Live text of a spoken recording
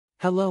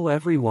Hello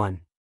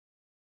everyone.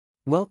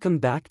 Welcome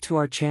back to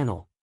our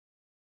channel.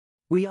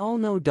 We all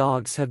know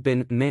dogs have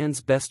been man's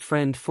best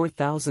friend for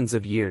thousands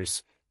of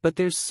years, but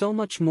there's so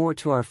much more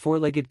to our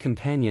four-legged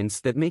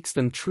companions that makes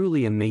them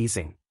truly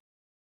amazing.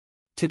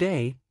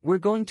 Today, we're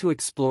going to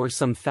explore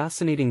some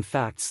fascinating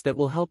facts that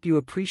will help you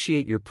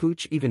appreciate your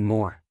pooch even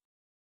more.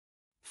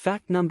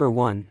 Fact number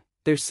 1,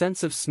 their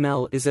sense of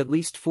smell is at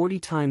least 40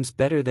 times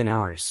better than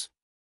ours.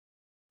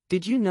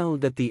 Did you know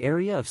that the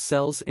area of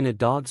cells in a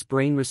dog's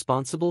brain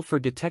responsible for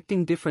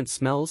detecting different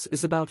smells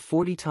is about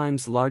 40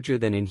 times larger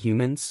than in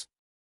humans?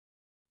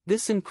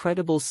 This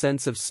incredible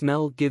sense of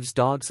smell gives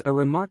dogs a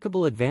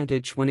remarkable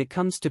advantage when it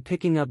comes to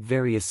picking up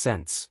various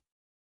scents.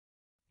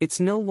 It's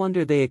no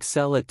wonder they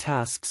excel at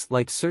tasks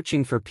like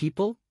searching for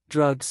people,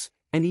 drugs,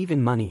 and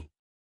even money.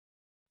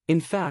 In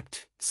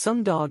fact,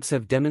 some dogs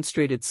have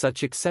demonstrated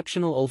such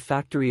exceptional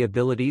olfactory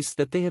abilities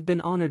that they have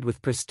been honored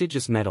with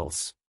prestigious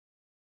medals.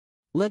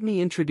 Let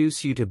me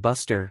introduce you to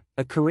Buster,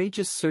 a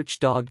courageous search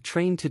dog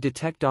trained to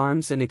detect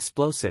arms and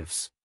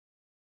explosives.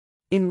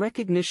 In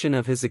recognition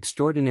of his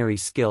extraordinary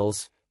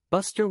skills,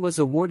 Buster was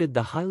awarded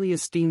the highly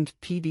esteemed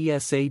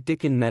PDSA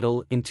Dickin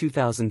Medal in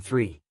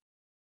 2003.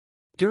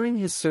 During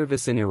his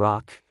service in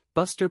Iraq,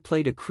 Buster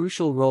played a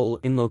crucial role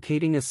in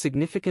locating a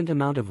significant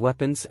amount of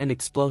weapons and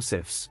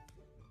explosives.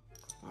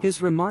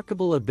 His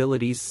remarkable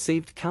abilities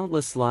saved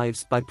countless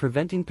lives by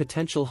preventing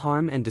potential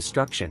harm and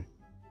destruction.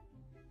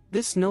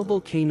 This noble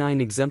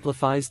canine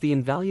exemplifies the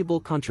invaluable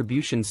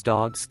contributions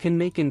dogs can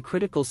make in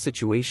critical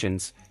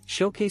situations,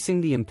 showcasing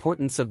the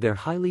importance of their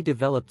highly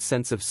developed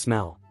sense of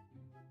smell.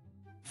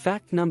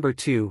 Fact number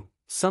 2,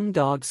 some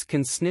dogs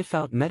can sniff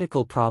out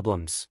medical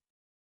problems.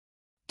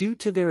 Due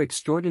to their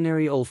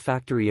extraordinary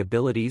olfactory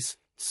abilities,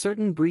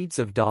 certain breeds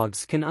of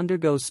dogs can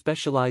undergo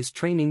specialized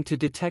training to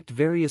detect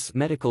various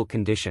medical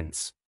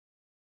conditions.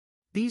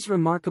 These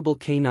remarkable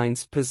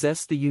canines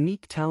possess the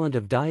unique talent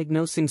of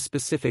diagnosing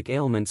specific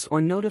ailments or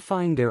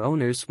notifying their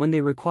owners when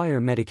they require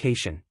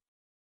medication.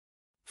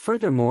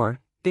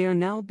 Furthermore, they are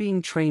now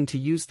being trained to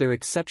use their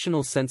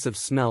exceptional sense of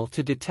smell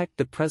to detect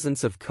the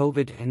presence of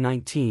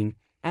COVID-19,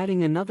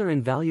 adding another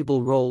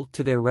invaluable role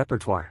to their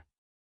repertoire.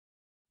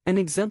 An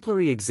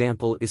exemplary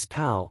example is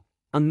Pal,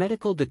 a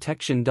medical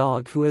detection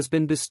dog who has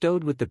been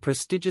bestowed with the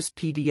prestigious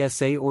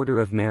PDSA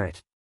Order of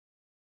Merit.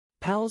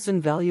 Pal's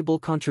invaluable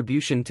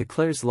contribution to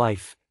Claire's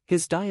life,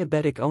 his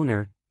diabetic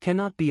owner,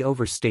 cannot be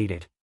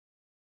overstated.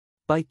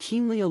 By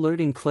keenly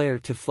alerting Claire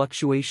to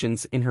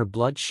fluctuations in her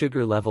blood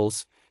sugar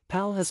levels,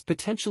 Pal has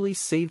potentially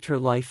saved her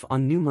life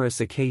on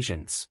numerous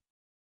occasions.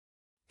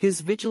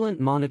 His vigilant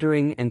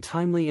monitoring and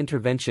timely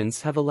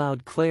interventions have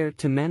allowed Claire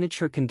to manage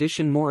her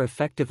condition more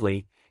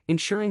effectively,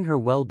 ensuring her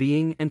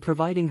well-being and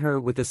providing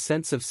her with a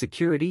sense of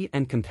security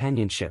and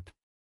companionship.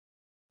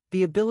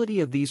 The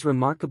ability of these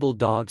remarkable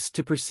dogs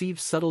to perceive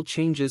subtle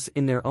changes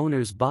in their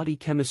owner's body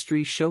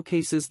chemistry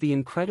showcases the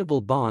incredible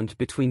bond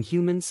between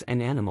humans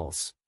and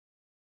animals.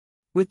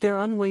 With their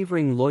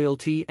unwavering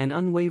loyalty and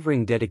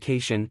unwavering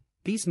dedication,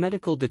 these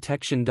medical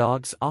detection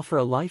dogs offer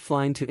a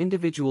lifeline to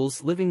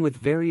individuals living with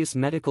various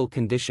medical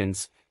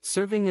conditions,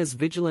 serving as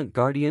vigilant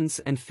guardians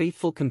and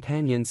faithful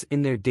companions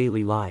in their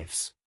daily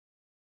lives.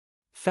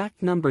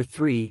 Fact number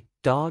 3,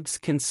 dogs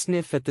can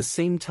sniff at the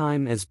same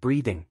time as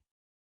breathing.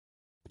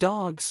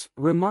 Dogs,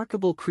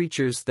 remarkable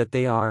creatures that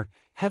they are,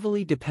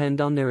 heavily depend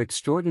on their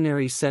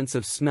extraordinary sense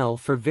of smell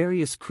for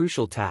various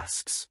crucial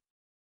tasks.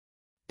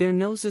 Their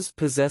noses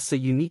possess a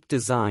unique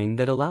design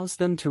that allows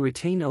them to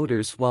retain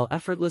odors while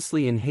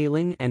effortlessly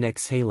inhaling and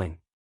exhaling.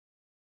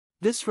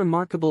 This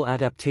remarkable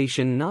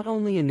adaptation not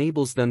only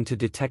enables them to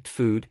detect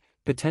food,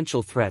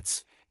 potential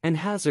threats, and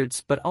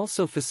hazards but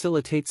also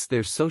facilitates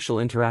their social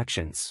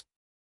interactions.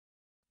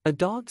 A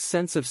dog's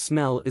sense of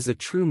smell is a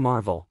true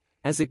marvel,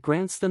 as it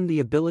grants them the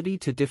ability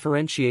to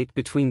differentiate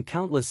between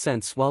countless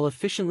scents while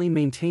efficiently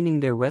maintaining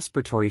their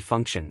respiratory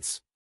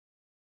functions.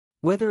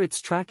 Whether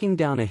it's tracking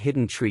down a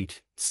hidden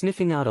treat,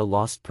 sniffing out a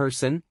lost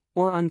person,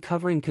 or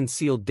uncovering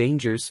concealed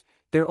dangers,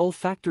 their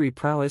olfactory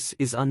prowess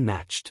is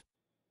unmatched.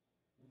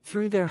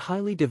 Through their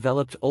highly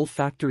developed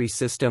olfactory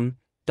system,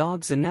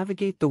 dogs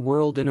navigate the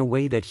world in a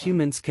way that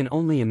humans can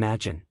only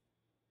imagine.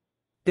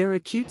 Their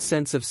acute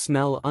sense of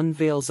smell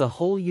unveils a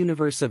whole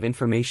universe of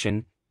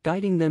information,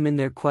 guiding them in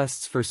their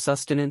quests for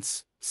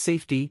sustenance,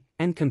 safety,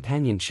 and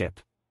companionship.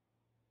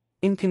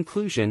 In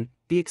conclusion,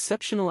 the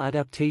exceptional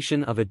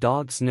adaptation of a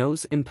dog's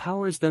nose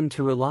empowers them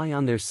to rely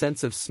on their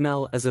sense of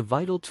smell as a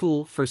vital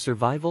tool for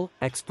survival,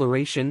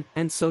 exploration,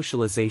 and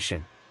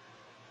socialization.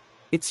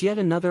 It's yet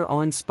another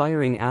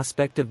awe-inspiring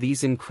aspect of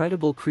these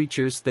incredible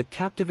creatures that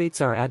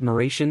captivates our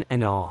admiration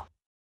and awe.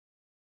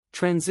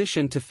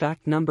 Transition to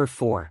fact number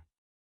 4.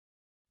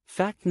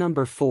 Fact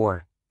number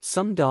 4,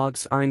 some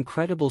dogs are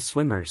incredible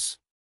swimmers.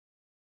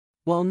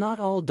 While not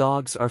all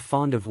dogs are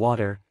fond of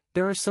water,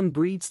 there are some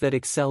breeds that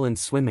excel in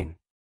swimming.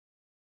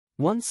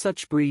 One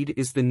such breed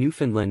is the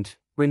Newfoundland,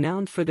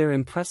 renowned for their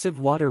impressive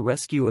water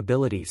rescue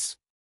abilities.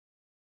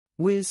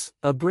 Wiz,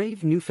 a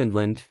brave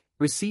Newfoundland,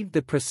 received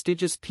the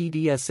prestigious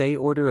PDSA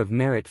Order of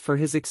Merit for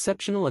his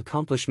exceptional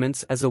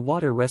accomplishments as a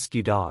water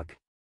rescue dog.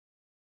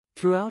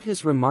 Throughout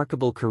his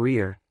remarkable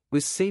career,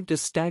 Wiz saved a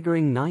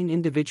staggering 9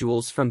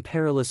 individuals from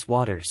perilous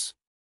waters.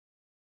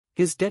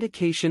 His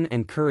dedication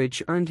and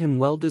courage earned him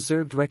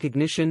well-deserved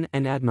recognition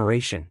and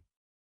admiration.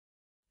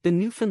 The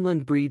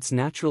Newfoundland breed's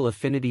natural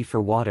affinity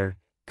for water,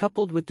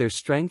 coupled with their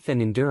strength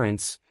and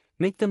endurance,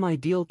 make them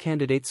ideal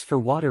candidates for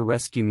water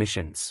rescue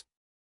missions.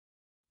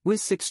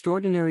 Wiz's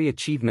extraordinary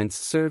achievements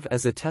serve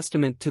as a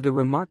testament to the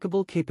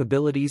remarkable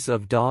capabilities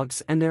of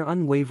dogs and their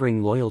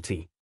unwavering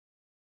loyalty.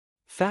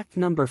 Fact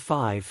number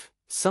 5.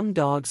 Some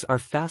dogs are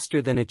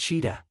faster than a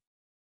cheetah.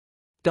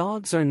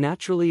 Dogs are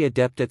naturally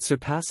adept at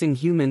surpassing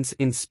humans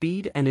in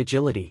speed and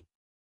agility.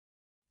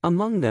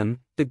 Among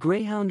them, the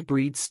Greyhound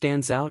breed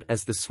stands out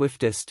as the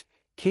swiftest,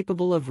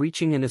 capable of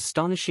reaching an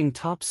astonishing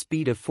top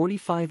speed of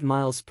 45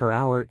 miles per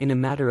hour in a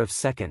matter of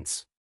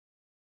seconds.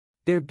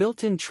 Their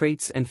built-in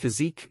traits and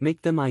physique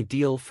make them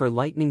ideal for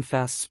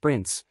lightning-fast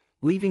sprints,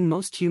 leaving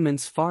most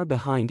humans far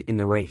behind in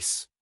the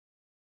race.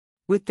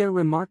 With their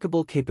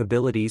remarkable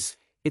capabilities,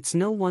 it's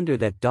no wonder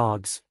that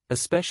dogs,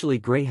 especially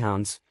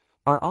greyhounds,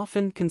 are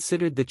often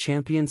considered the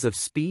champions of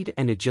speed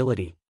and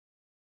agility.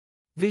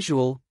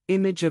 Visual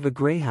image of a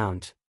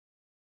greyhound.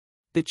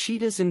 The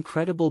cheetah's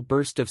incredible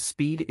burst of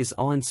speed is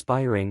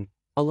awe-inspiring,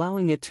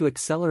 allowing it to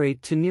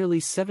accelerate to nearly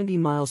 70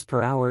 miles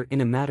per hour in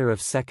a matter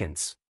of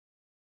seconds.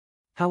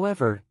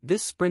 However,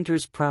 this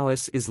sprinter's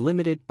prowess is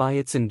limited by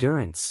its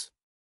endurance.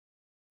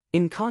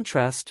 In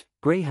contrast,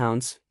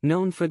 greyhounds,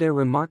 known for their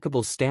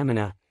remarkable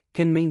stamina,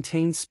 can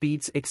maintain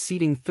speeds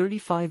exceeding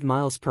 35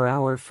 miles per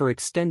hour for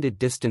extended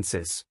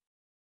distances.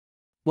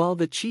 While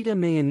the cheetah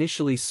may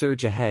initially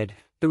surge ahead,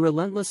 the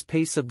relentless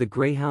pace of the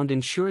greyhound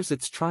ensures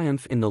its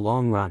triumph in the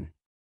long run.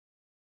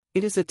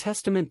 It is a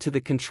testament to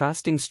the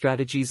contrasting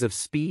strategies of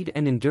speed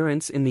and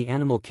endurance in the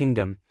animal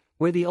kingdom,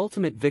 where the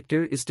ultimate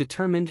victor is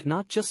determined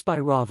not just by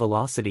raw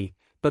velocity,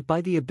 but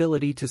by the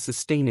ability to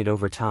sustain it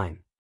over time.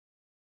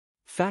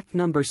 Fact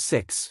number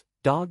 6.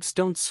 Dogs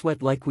don't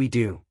sweat like we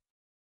do.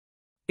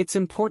 It's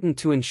important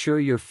to ensure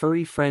your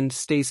furry friend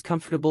stays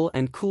comfortable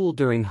and cool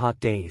during hot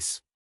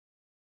days.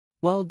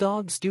 While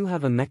dogs do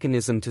have a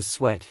mechanism to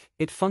sweat,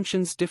 it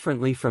functions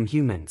differently from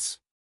humans.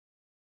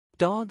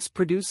 Dogs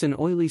produce an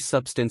oily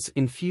substance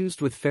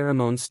infused with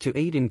pheromones to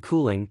aid in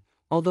cooling,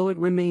 although it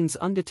remains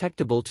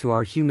undetectable to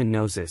our human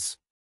noses.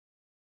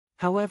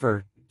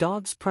 However,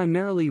 dogs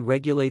primarily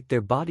regulate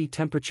their body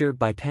temperature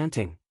by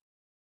panting.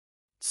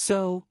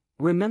 So,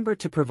 remember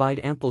to provide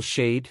ample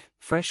shade,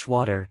 fresh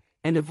water,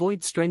 and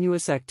avoid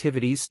strenuous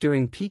activities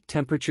during peak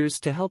temperatures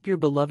to help your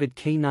beloved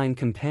canine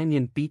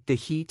companion beat the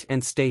heat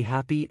and stay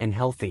happy and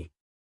healthy.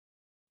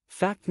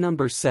 Fact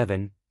number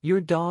 7.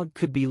 Your dog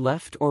could be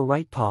left or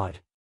right-pawed.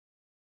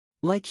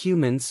 Like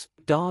humans,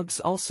 dogs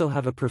also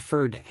have a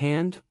preferred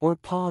hand or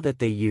paw that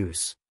they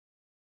use.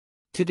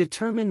 To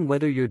determine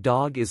whether your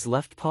dog is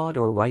left-pawed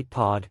or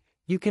right-pawed,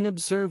 you can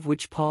observe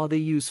which paw they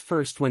use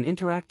first when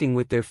interacting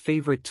with their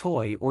favorite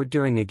toy or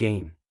during a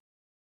game.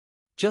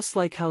 Just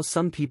like how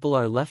some people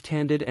are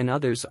left-handed and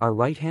others are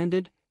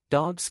right-handed,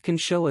 dogs can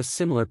show a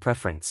similar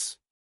preference.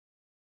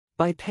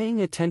 By paying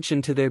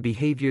attention to their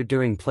behavior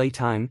during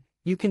playtime,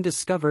 you can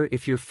discover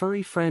if your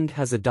furry friend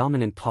has a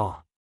dominant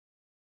paw.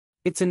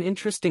 It's an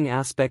interesting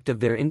aspect of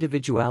their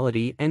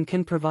individuality and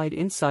can provide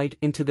insight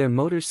into their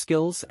motor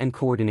skills and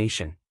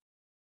coordination.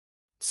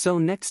 So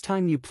next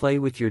time you play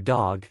with your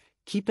dog,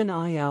 keep an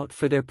eye out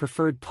for their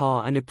preferred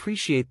paw and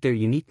appreciate their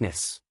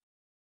uniqueness.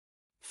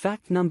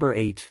 Fact number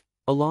 8.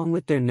 Along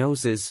with their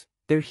noses,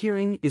 their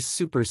hearing is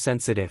super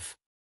sensitive.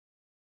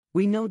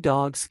 We know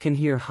dogs can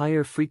hear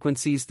higher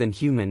frequencies than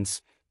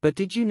humans, but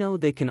did you know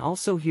they can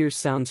also hear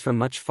sounds from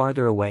much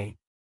farther away?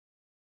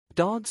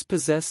 Dogs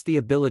possess the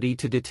ability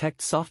to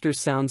detect softer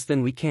sounds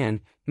than we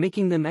can,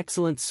 making them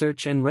excellent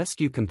search and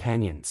rescue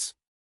companions.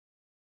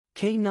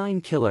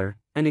 K9 Killer,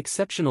 an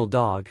exceptional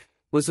dog,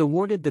 was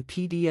awarded the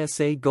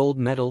PDSA Gold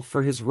Medal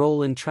for his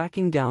role in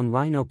tracking down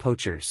rhino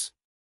poachers.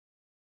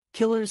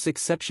 Killer's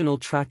exceptional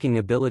tracking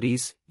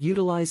abilities,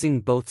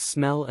 utilizing both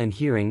smell and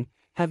hearing,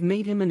 have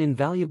made him an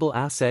invaluable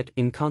asset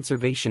in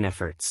conservation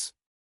efforts.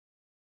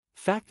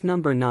 Fact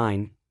number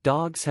 9.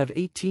 Dogs have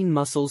 18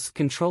 muscles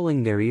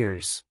controlling their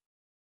ears.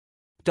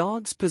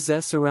 Dogs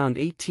possess around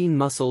 18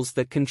 muscles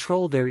that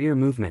control their ear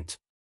movement.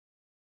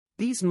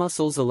 These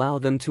muscles allow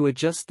them to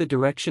adjust the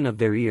direction of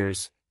their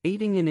ears,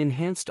 aiding in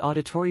enhanced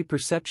auditory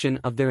perception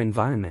of their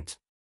environment.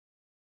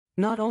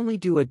 Not only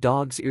do a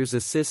dog's ears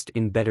assist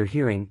in better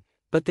hearing,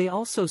 but they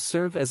also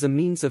serve as a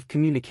means of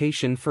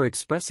communication for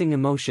expressing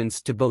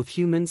emotions to both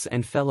humans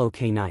and fellow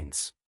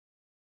canines.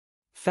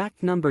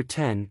 Fact number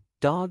 10.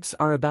 Dogs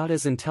are about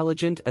as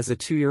intelligent as a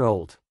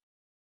 2-year-old.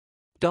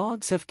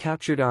 Dogs have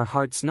captured our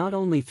hearts not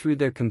only through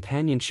their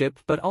companionship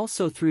but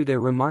also through their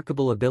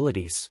remarkable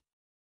abilities.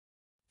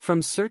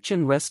 From search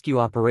and rescue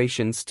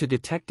operations to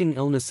detecting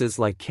illnesses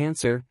like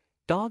cancer,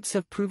 dogs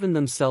have proven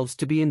themselves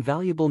to be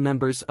invaluable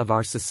members of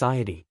our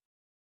society.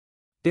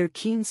 Their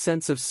keen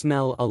sense of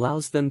smell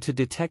allows them to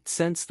detect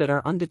scents that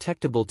are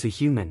undetectable to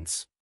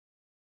humans.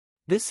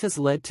 This has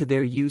led to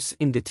their use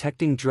in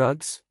detecting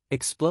drugs,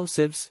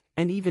 explosives,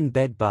 and even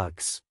bed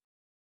bugs.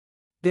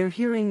 Their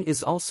hearing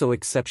is also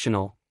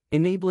exceptional,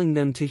 enabling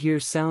them to hear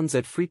sounds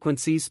at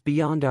frequencies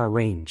beyond our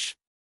range.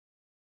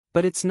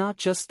 But it's not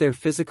just their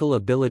physical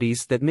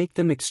abilities that make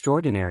them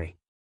extraordinary.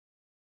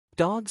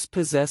 Dogs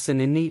possess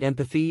an innate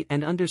empathy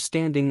and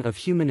understanding of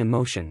human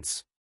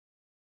emotions.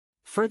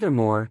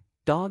 Furthermore,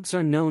 dogs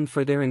are known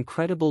for their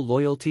incredible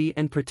loyalty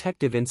and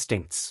protective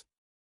instincts.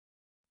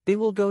 They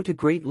will go to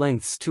great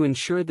lengths to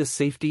ensure the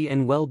safety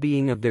and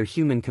well-being of their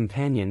human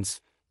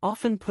companions,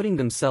 often putting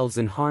themselves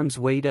in harm's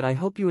way. I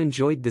hope you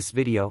enjoyed this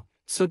video,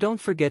 so don't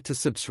forget to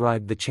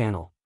subscribe the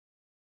channel.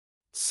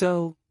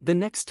 So, the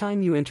next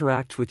time you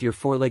interact with your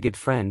four-legged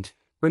friend,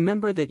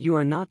 remember that you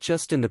are not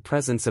just in the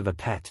presence of a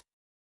pet.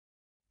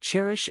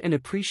 Cherish and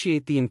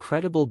appreciate the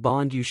incredible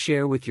bond you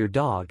share with your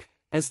dog,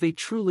 as they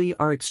truly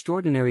are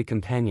extraordinary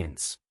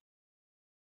companions.